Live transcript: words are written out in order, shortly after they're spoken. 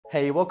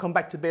Hey, welcome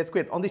back to Beard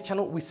Squid. On this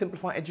channel, we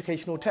simplify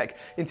educational tech.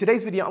 In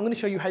today's video, I'm going to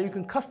show you how you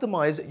can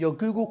customize your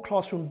Google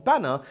Classroom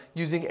banner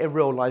using a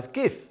real-life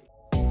GIF.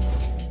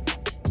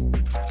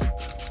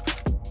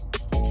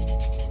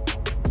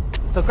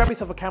 So grab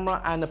yourself a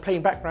camera and a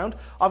plain background.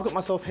 I've got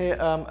myself here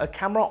a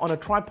camera on a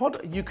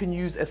tripod. You can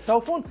use a cell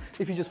phone.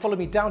 If you just follow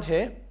me down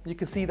here, you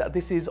can see that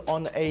this is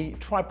on a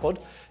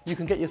tripod. You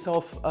can get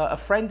yourself a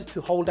friend to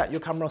hold out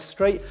your camera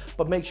straight,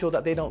 but make sure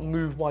that they don't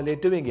move while they're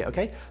doing it,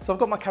 okay? So I've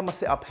got my camera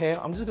set up here.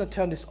 I'm just gonna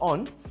turn this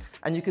on,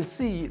 and you can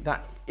see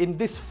that in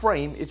this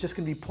frame, it's just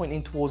gonna be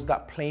pointing towards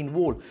that plain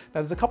wall.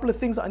 Now there's a couple of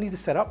things that I need to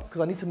set up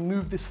because I need to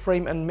move this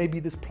frame and maybe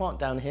this plant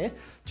down here,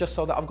 just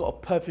so that I've got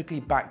a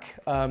perfectly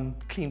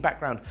clean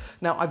background.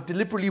 Now I've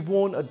deliberately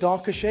worn a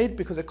darker shade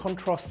because it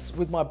contrasts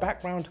with my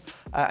background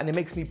and it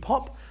makes me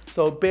pop.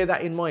 So bear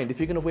that in mind. If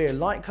you're gonna wear a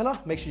light color,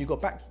 make sure you've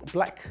got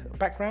black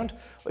background.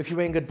 If you're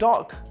wearing a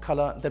dark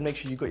color, then make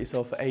sure you've got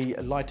yourself a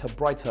lighter,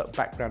 brighter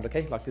background,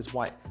 okay? Like this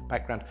white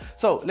background.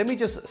 So let me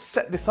just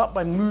set this up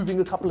by moving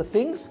a couple of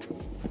things.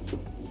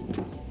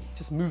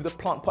 Just move the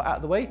plant pot out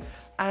of the way.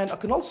 And I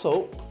can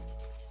also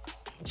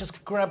just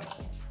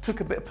took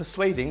a bit of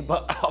persuading,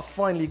 but I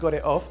finally got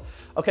it off.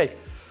 Okay,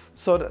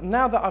 so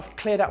now that I've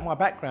cleared out my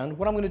background,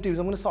 what I'm gonna do is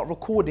I'm gonna start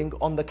recording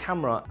on the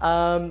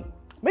camera.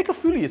 Make a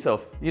fool of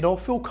yourself, you know,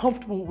 feel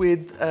comfortable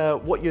with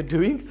what you're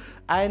doing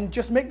and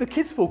just make the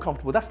kids feel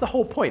comfortable. That's the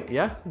whole point,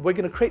 yeah? We're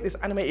gonna create this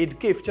animated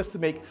GIF just to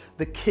make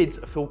the kids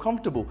feel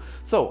comfortable.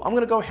 So I'm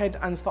gonna go ahead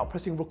and start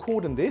pressing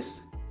record on this.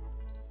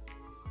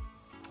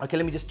 Okay,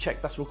 let me just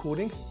check that's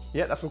recording.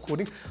 Yeah, that's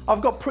recording.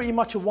 I've got pretty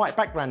much a white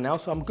background now,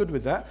 so I'm good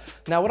with that.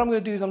 Now what I'm gonna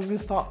do is I'm gonna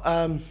start,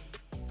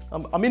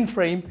 I'm in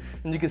frame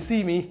and you can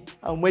see me,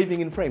 I'm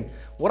waving in frame.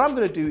 What I'm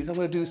gonna do is I'm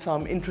gonna do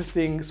some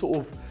interesting sort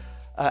of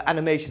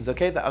animations,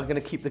 okay, that are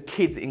gonna keep the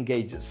kids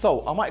engaged.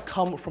 So I might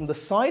come from the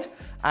side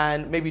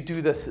and maybe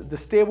do the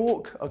stair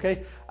walk,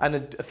 okay,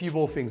 and a few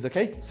more things,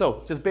 okay?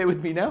 So just bear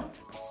with me now.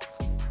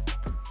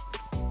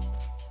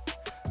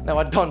 Now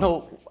I don't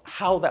know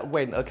how that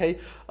went, okay?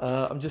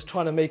 I'm just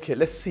trying to make it.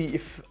 Let's see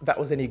if that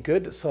was any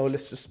good. So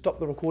let's just stop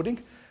the recording.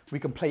 We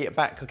can play it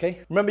back,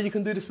 okay? Remember, you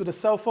can do this with a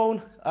cell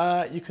phone.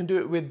 You can do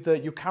it with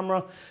your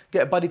camera.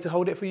 Get a buddy to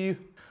hold it for you.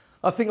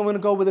 I think I'm gonna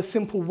go with a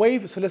simple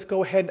wave. So let's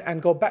go ahead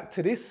and go back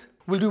to this.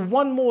 We'll do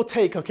one more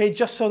take, okay?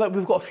 Just so that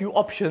we've got a few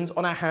options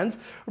on our hands.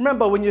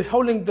 Remember, when you're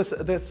holding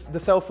the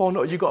cell phone,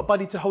 or you got a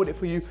buddy to hold it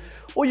for you,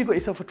 or you got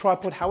yourself a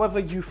tripod, however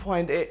you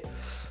find it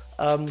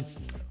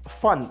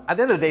fun. At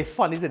the end of the day, it's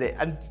fun, isn't it?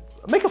 And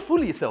make a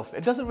fool of yourself.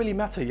 It doesn't really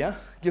matter, yeah?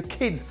 Your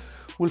kids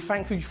will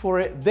thank you for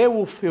it. They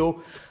will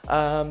feel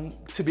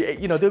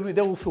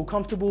they will feel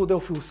comfortable, they'll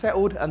feel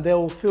settled, and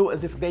they'll feel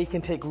as if they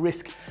can take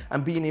risk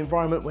and be in an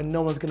environment where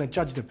no one's gonna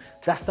judge them.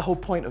 That's the whole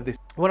point of this.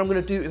 What I'm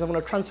gonna do is I'm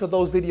gonna transfer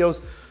those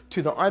videos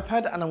to the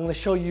iPad, and I'm gonna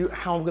show you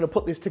how I'm gonna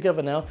put this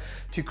together now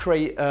to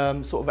create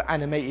sort of an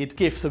animated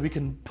GIF so we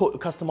can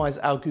customize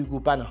our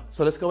Google banner.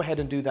 So let's go ahead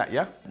and do that,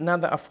 yeah? Now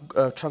that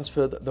I've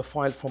transferred the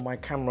file from my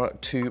camera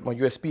to my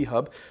USB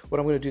hub,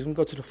 what I'm gonna do is I'm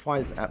gonna go to the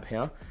Files app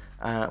here.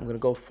 I'm gonna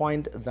go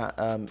find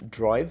that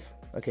drive.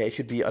 Okay, it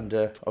should be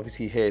under,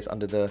 obviously here it's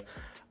under the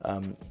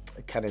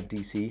Canon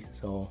DC.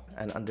 So,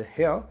 and under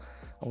here,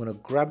 I'm gonna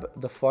grab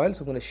the file.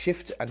 So I'm gonna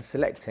shift and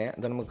select it,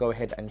 and then I'm gonna go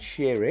ahead and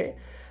share it.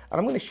 And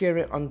I'm gonna share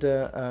it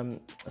under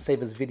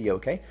save as video,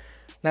 okay?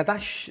 Now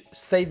that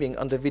saving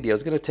under video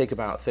is gonna take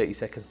about 30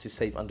 seconds to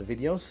save under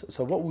videos.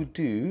 So what we'll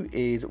do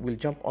is we'll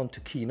jump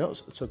onto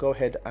Keynote. So go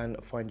ahead and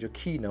find your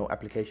Keynote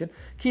application.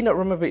 Keynote,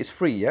 remember, it's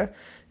free, yeah?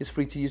 It's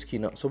free to use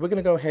Keynote. So we're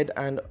gonna go ahead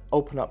and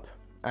open up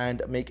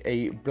and make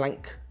a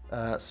blank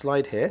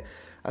slide here.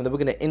 And then we're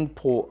gonna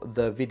import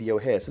the video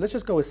here. So let's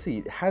just go and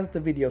see, has the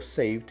video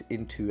saved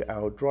into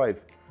our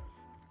drive?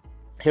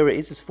 Here it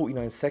is, it's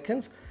 49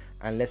 seconds.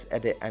 And let's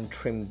edit and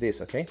trim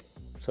this, okay?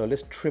 So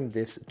let's trim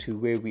this to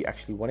where we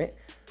actually want it.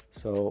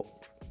 So,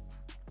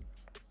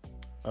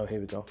 oh,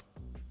 here we go.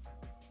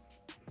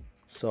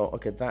 So,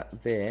 okay, that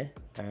there,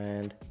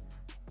 and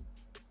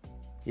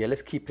yeah,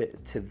 let's keep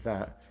it to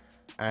that.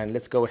 And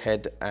let's go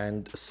ahead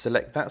and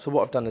select that. So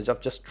what I've done is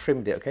I've just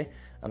trimmed it, okay?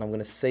 And I'm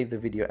gonna save the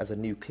video as a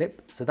new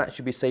clip. So that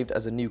should be saved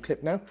as a new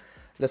clip now.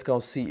 Let's go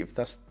and see if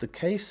that's the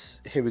case.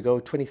 Here we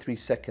go, 23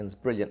 seconds,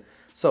 brilliant.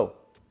 So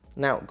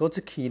now go to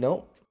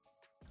Keynote.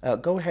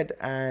 Go ahead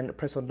and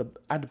press on the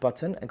add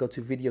button and go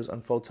to videos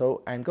and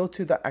photo and go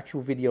to the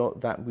actual video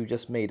that we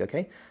just made,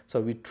 okay?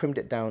 So we trimmed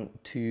it down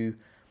to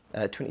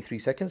 23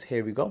 seconds,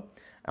 here we go.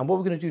 And what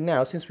we're gonna do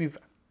now, since we've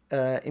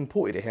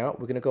imported it here,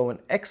 we're gonna go and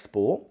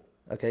export,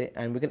 okay?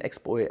 And we're gonna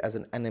export it as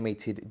an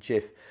animated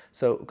GIF.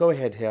 So go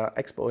ahead here,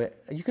 export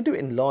it. You can do it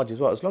in large as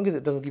well, as long as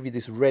it doesn't give you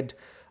this red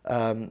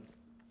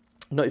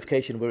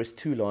notification where it's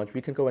too large.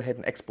 We can go ahead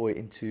and export it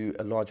into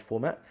a large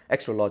format,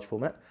 extra large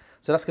format.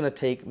 So that's gonna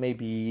take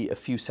maybe a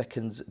few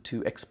seconds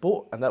to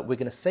export, and that we're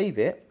gonna save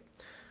it,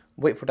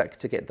 wait for that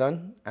to get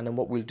done. And then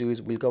what we'll do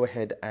is we'll go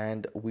ahead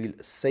and we'll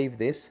save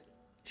this,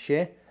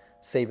 share,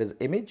 save as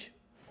image.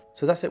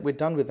 So that's it, we're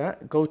done with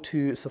that. Go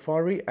to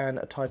Safari and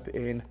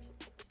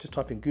just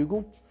type in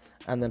Google,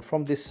 And then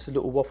from this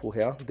little waffle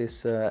here,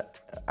 this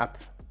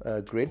app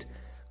grid,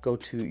 go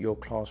to your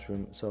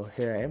classroom. So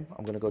here I am,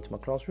 I'm gonna go to my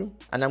classroom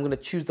and I'm gonna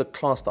choose the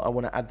class that I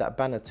wanna add that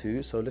banner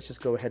to. So let's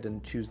just go ahead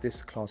and choose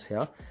this class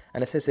here.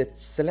 And it says here,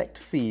 select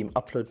theme,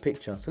 upload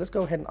picture. So let's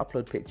go ahead and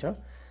upload picture.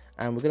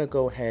 And we're gonna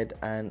go ahead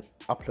and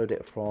upload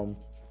it from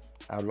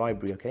our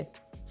library, okay?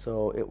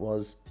 So it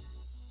was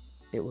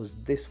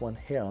this one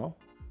here.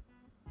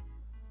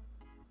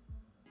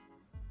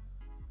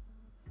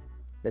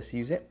 Let's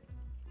use it.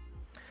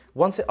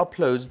 Once it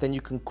uploads, then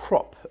you can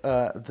crop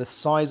the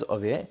size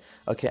of it,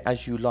 okay,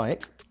 as you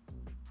like.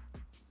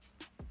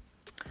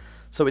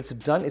 So it's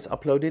done, it's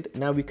uploaded.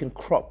 Now we can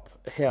crop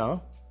here,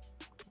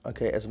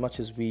 okay, as much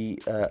as we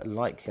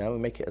like here. We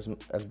make it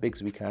as big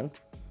as we can.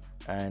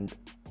 And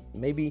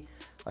maybe,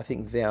 I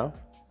think there.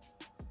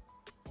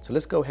 So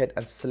let's go ahead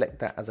and select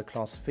that as a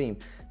class theme.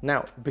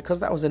 Now, because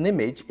that was an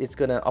image, it's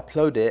gonna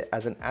upload it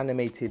as an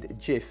animated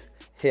GIF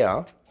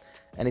here.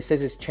 And it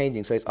says it's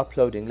changing, so it's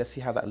uploading. Let's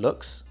see how that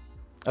looks.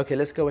 Okay,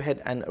 let's go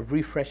ahead and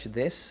refresh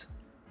this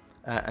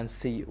and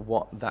see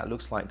what that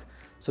looks like.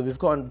 So we've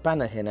got a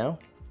banner here now.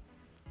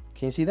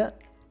 Can you see that?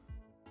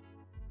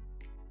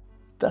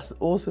 That's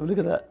awesome, look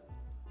at that.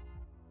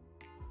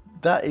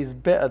 That is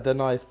better than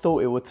I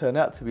thought it would turn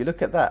out to be.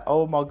 Look at that,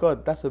 oh my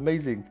God, that's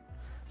amazing.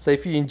 So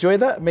if you enjoy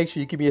that, make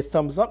sure you give me a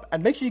thumbs up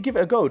and make sure you give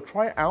it a go.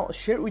 Try it out,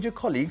 share it with your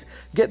colleagues,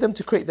 get them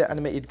to create their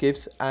animated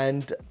GIFs,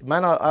 and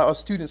man, our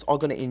students are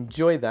gonna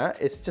enjoy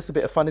that. It's just a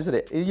bit of fun, isn't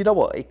it? You know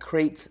what? It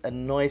creates a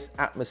nice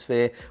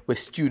atmosphere where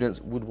students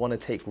would wanna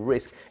take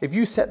risks. If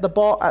you set the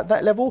bar at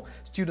that level,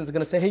 students are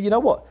gonna say, hey, you know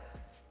what?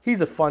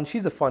 She's a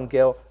fun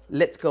girl.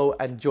 Let's go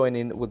and join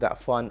in with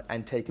that fun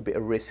and take a bit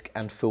of risk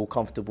and feel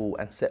comfortable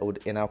and settled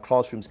in our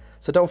classrooms.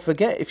 So don't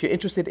forget, if you're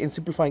interested in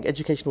simplifying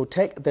educational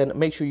tech, then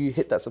make sure you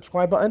hit that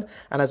subscribe button.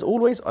 And as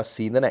always, I'll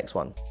see you in the next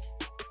one.